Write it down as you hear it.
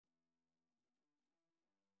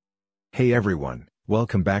Hey everyone,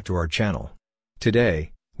 welcome back to our channel.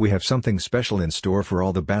 Today, we have something special in store for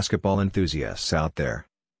all the basketball enthusiasts out there.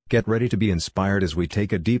 Get ready to be inspired as we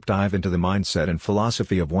take a deep dive into the mindset and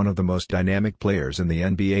philosophy of one of the most dynamic players in the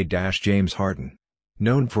NBA, James Harden.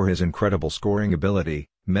 Known for his incredible scoring ability,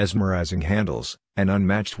 mesmerizing handles, and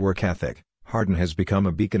unmatched work ethic, Harden has become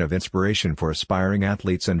a beacon of inspiration for aspiring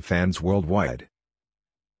athletes and fans worldwide.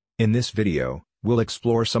 In this video, we'll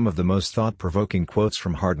explore some of the most thought-provoking quotes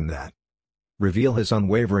from Harden that reveal his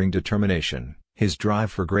unwavering determination, his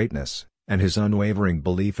drive for greatness, and his unwavering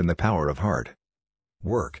belief in the power of hard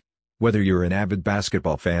work. Whether you're an avid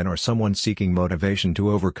basketball fan or someone seeking motivation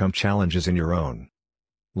to overcome challenges in your own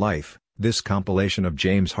life, this compilation of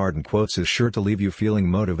James Harden quotes is sure to leave you feeling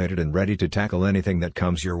motivated and ready to tackle anything that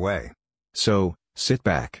comes your way. So, sit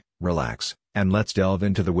back, relax, and let's delve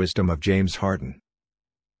into the wisdom of James Harden.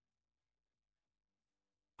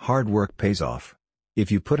 Hard work pays off. If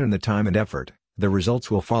you put in the time and effort, the results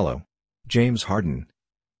will follow. James Harden.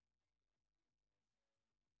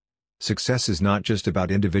 Success is not just about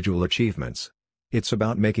individual achievements. It's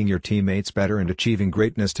about making your teammates better and achieving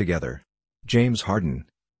greatness together. James Harden.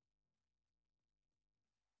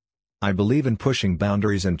 I believe in pushing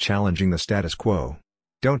boundaries and challenging the status quo.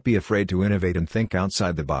 Don't be afraid to innovate and think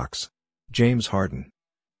outside the box. James Harden.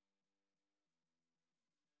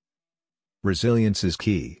 Resilience is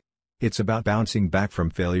key. It's about bouncing back from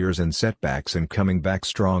failures and setbacks and coming back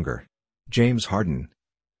stronger. James Harden.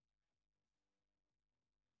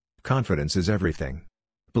 Confidence is everything.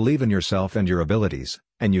 Believe in yourself and your abilities,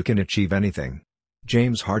 and you can achieve anything.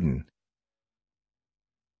 James Harden.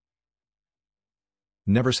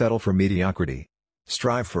 Never settle for mediocrity.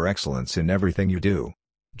 Strive for excellence in everything you do.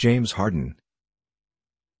 James Harden.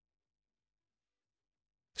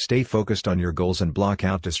 Stay focused on your goals and block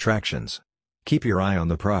out distractions. Keep your eye on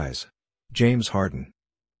the prize. James Harden.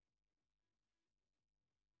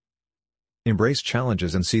 Embrace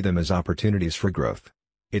challenges and see them as opportunities for growth.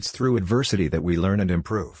 It's through adversity that we learn and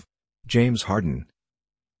improve. James Harden.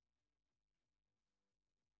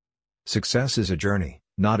 Success is a journey,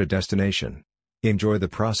 not a destination. Enjoy the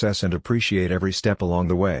process and appreciate every step along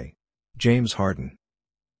the way. James Harden.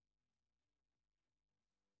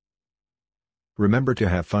 Remember to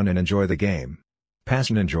have fun and enjoy the game.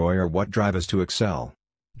 Passion and joy are what drive us to excel.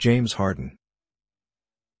 James Harden.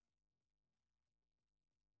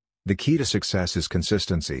 The key to success is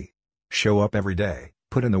consistency. Show up every day,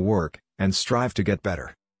 put in the work, and strive to get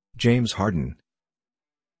better. James Harden.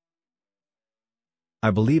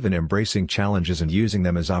 I believe in embracing challenges and using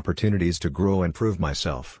them as opportunities to grow and prove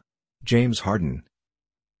myself. James Harden.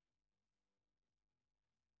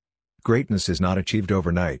 Greatness is not achieved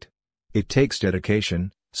overnight. It takes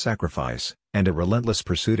dedication, sacrifice, and a relentless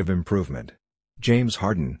pursuit of improvement. James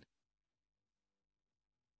Harden.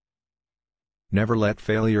 Never let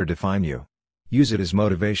failure define you. Use it as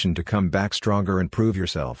motivation to come back stronger and prove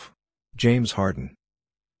yourself. James Harden.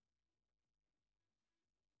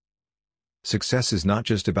 Success is not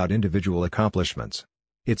just about individual accomplishments.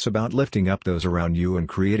 It's about lifting up those around you and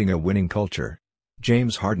creating a winning culture.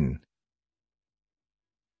 James Harden.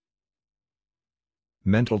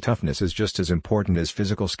 Mental toughness is just as important as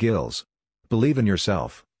physical skills. Believe in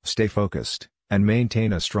yourself, stay focused, and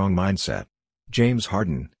maintain a strong mindset. James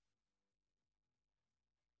Harden.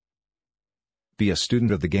 Be a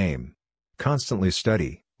student of the game. Constantly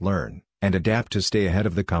study, learn, and adapt to stay ahead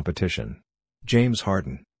of the competition. James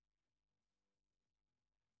Harden.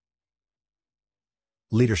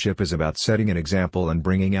 Leadership is about setting an example and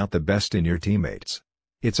bringing out the best in your teammates.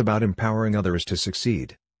 It's about empowering others to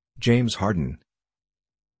succeed. James Harden.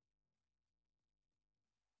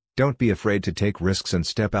 Don't be afraid to take risks and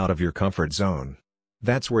step out of your comfort zone.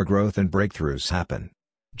 That's where growth and breakthroughs happen.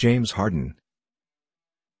 James Harden.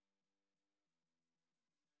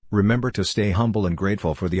 Remember to stay humble and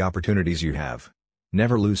grateful for the opportunities you have.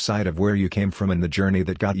 Never lose sight of where you came from and the journey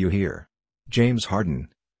that got you here. James Harden.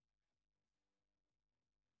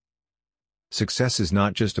 Success is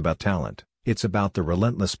not just about talent, it's about the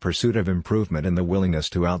relentless pursuit of improvement and the willingness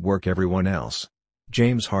to outwork everyone else.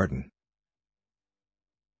 James Harden.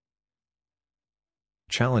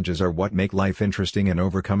 Challenges are what make life interesting and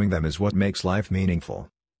overcoming them is what makes life meaningful.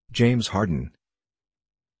 James Harden.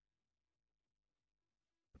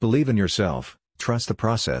 Believe in yourself, trust the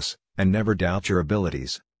process, and never doubt your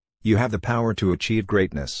abilities. You have the power to achieve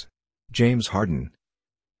greatness. James Harden.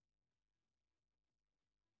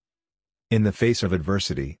 In the face of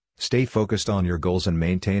adversity, stay focused on your goals and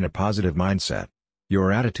maintain a positive mindset.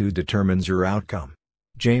 Your attitude determines your outcome.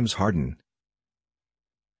 James Harden.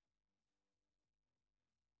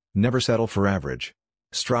 Never settle for average.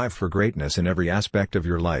 Strive for greatness in every aspect of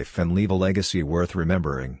your life and leave a legacy worth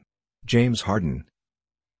remembering. James Harden.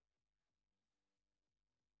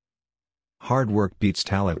 Hard work beats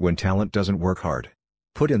talent when talent doesn't work hard.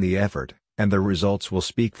 Put in the effort, and the results will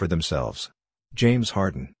speak for themselves. James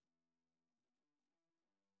Harden.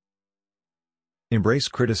 Embrace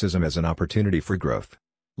criticism as an opportunity for growth.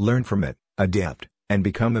 Learn from it, adapt, and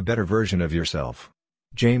become a better version of yourself.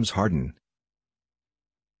 James Harden.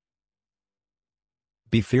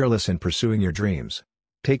 Be fearless in pursuing your dreams.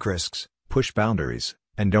 Take risks, push boundaries,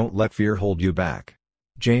 and don't let fear hold you back.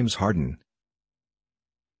 James Harden.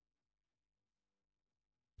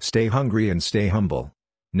 Stay hungry and stay humble.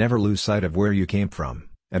 Never lose sight of where you came from,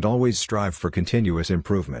 and always strive for continuous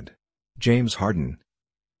improvement. James Harden.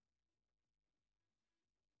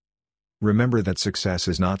 Remember that success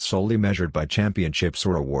is not solely measured by championships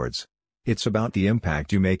or awards. It's about the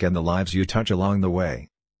impact you make and the lives you touch along the way.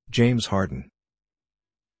 James Harden.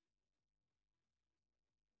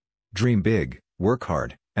 Dream big, work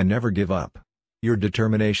hard, and never give up. Your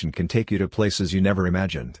determination can take you to places you never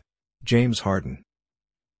imagined. James Harden.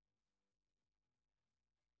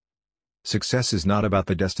 Success is not about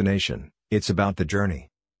the destination, it's about the journey.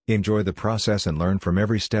 Enjoy the process and learn from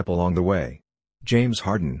every step along the way. James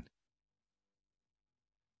Harden.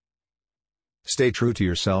 Stay true to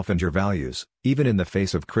yourself and your values, even in the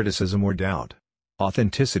face of criticism or doubt.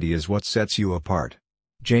 Authenticity is what sets you apart.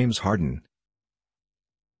 James Harden.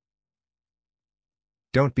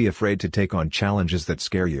 Don't be afraid to take on challenges that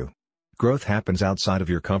scare you. Growth happens outside of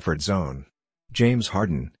your comfort zone. James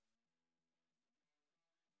Harden.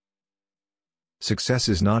 Success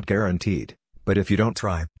is not guaranteed, but if you don't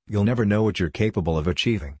try, you'll never know what you're capable of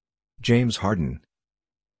achieving. James Harden.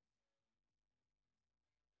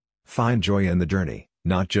 Find joy in the journey,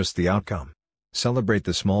 not just the outcome. Celebrate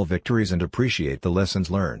the small victories and appreciate the lessons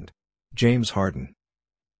learned. James Harden.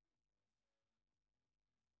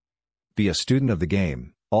 Be a student of the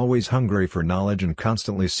game, always hungry for knowledge and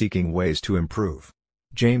constantly seeking ways to improve.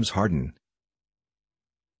 James Harden.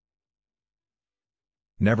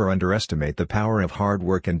 Never underestimate the power of hard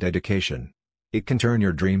work and dedication. It can turn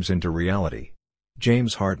your dreams into reality.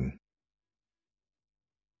 James Harden.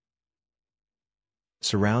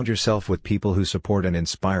 Surround yourself with people who support and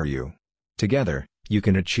inspire you. Together, you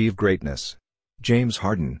can achieve greatness. James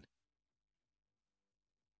Harden.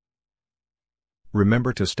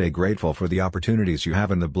 Remember to stay grateful for the opportunities you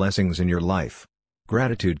have and the blessings in your life.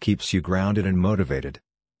 Gratitude keeps you grounded and motivated.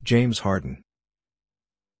 James Harden.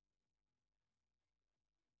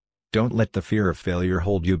 Don't let the fear of failure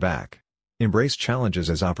hold you back. Embrace challenges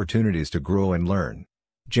as opportunities to grow and learn.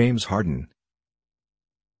 James Harden.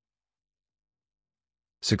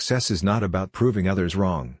 Success is not about proving others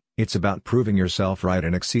wrong, it's about proving yourself right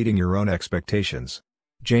and exceeding your own expectations.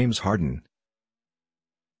 James Harden.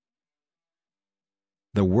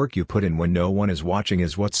 The work you put in when no one is watching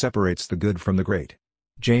is what separates the good from the great.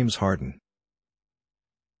 James Harden.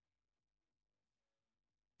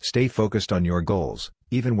 Stay focused on your goals,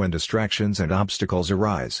 even when distractions and obstacles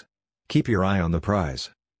arise. Keep your eye on the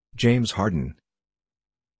prize. James Harden.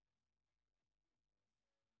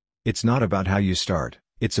 It's not about how you start,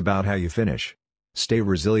 it's about how you finish. Stay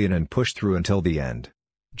resilient and push through until the end.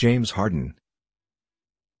 James Harden.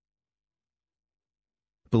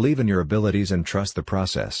 Believe in your abilities and trust the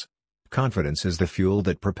process. Confidence is the fuel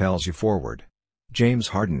that propels you forward. James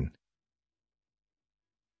Harden.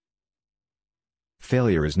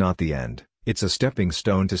 Failure is not the end, it's a stepping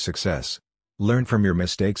stone to success. Learn from your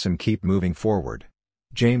mistakes and keep moving forward.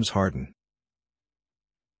 James Harden.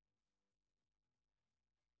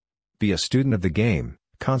 Be a student of the game,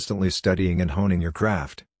 constantly studying and honing your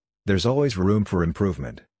craft. There's always room for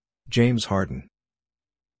improvement. James Harden.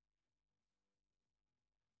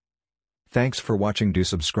 Thanks for watching. Do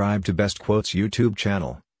subscribe to Best Quotes YouTube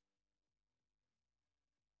channel.